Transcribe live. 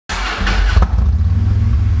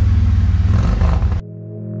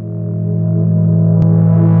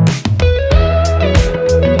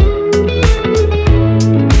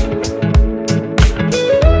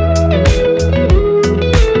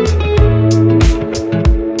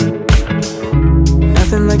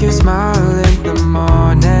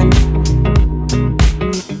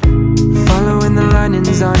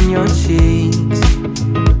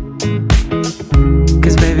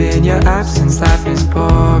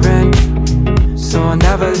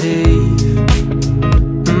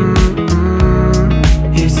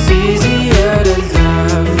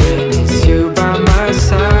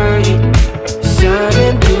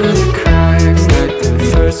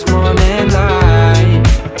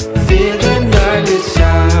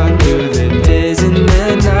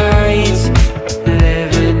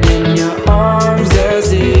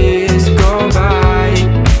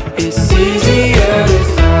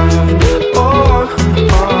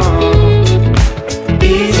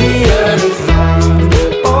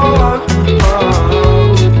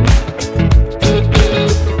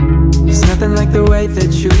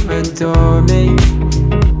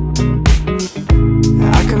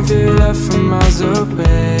love from miles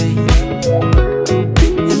away.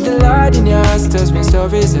 And the light in your eyes tells me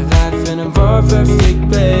stories of life in a more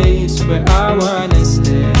perfect place where I wanna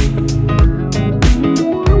stay.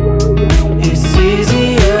 It's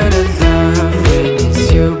easier to love when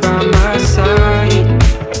it's you by my side,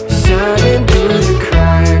 shining through the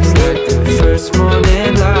cracks like the first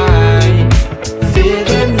morning light,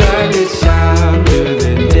 feeling like a child through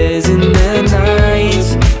the days and the nights,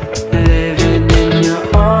 living in your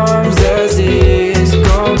arms as years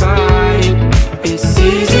go by. It's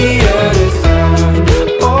easier to love,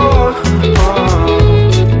 oh, oh,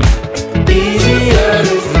 easier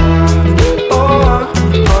to love, oh,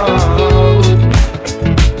 oh.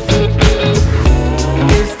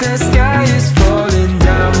 If the sky is falling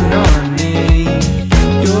down on me,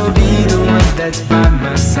 you'll be the one that's by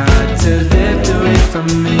my side to lift away from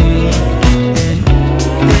me. And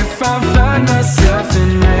if I find myself in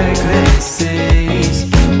reckless days,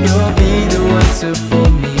 you'll be the one to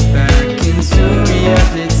pull me back into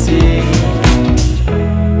reality.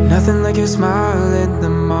 Nothing like your smile in the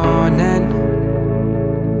morning,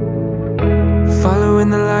 following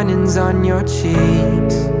the linings on your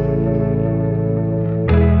cheeks.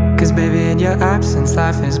 Cause baby, in your absence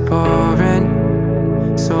life is boring,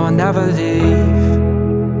 so I'll never leave.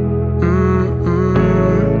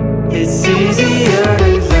 It's easier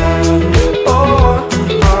to love, oh,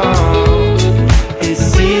 oh.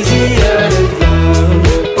 It's easier to love,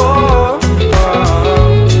 oh,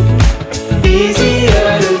 oh.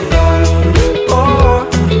 Easier to love, oh,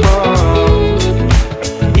 oh.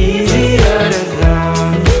 Easier to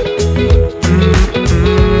love.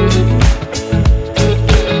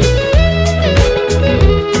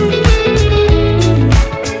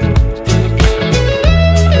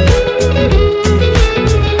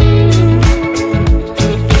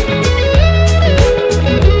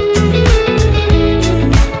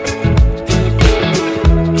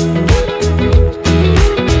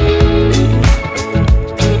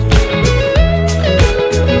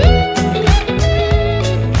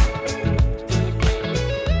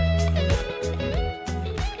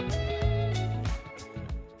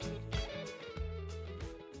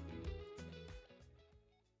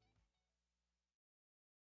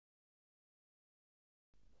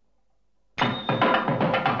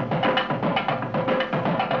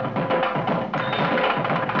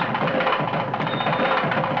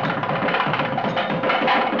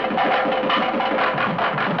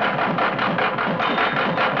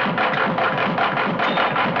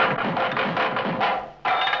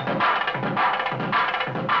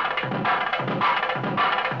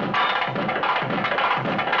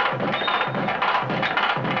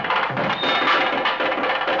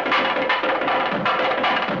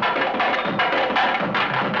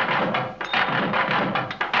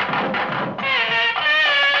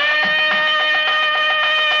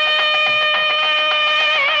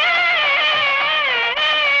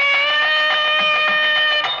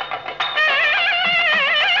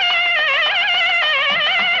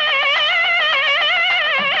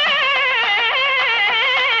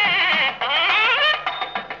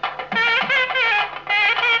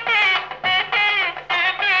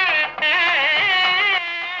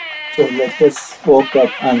 So let us walk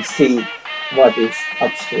up and see what is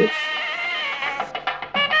upstairs.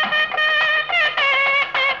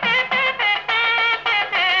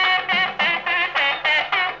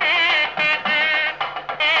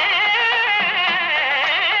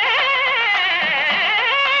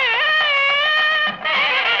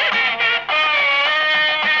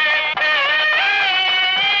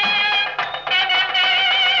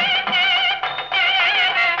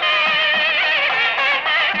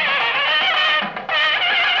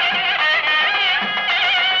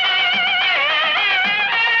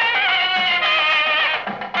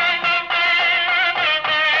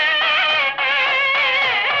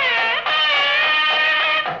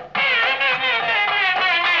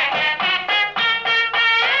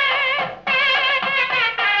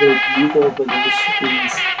 The view over this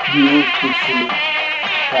is beautifully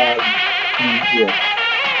carved in here.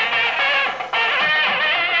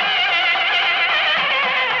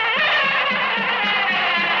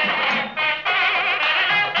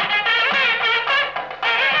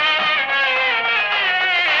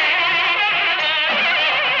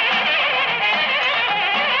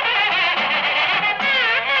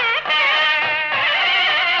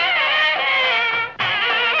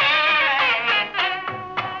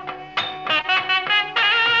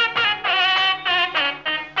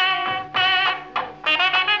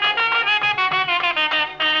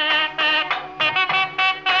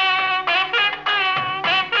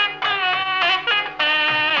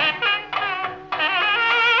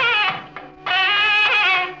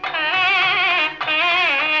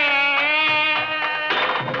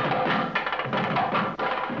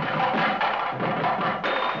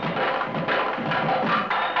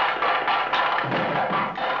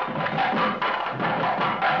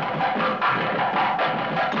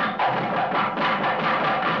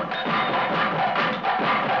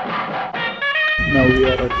 Now we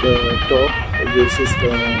are at the top. This is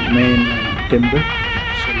the main temple.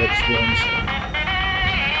 So let's go inside.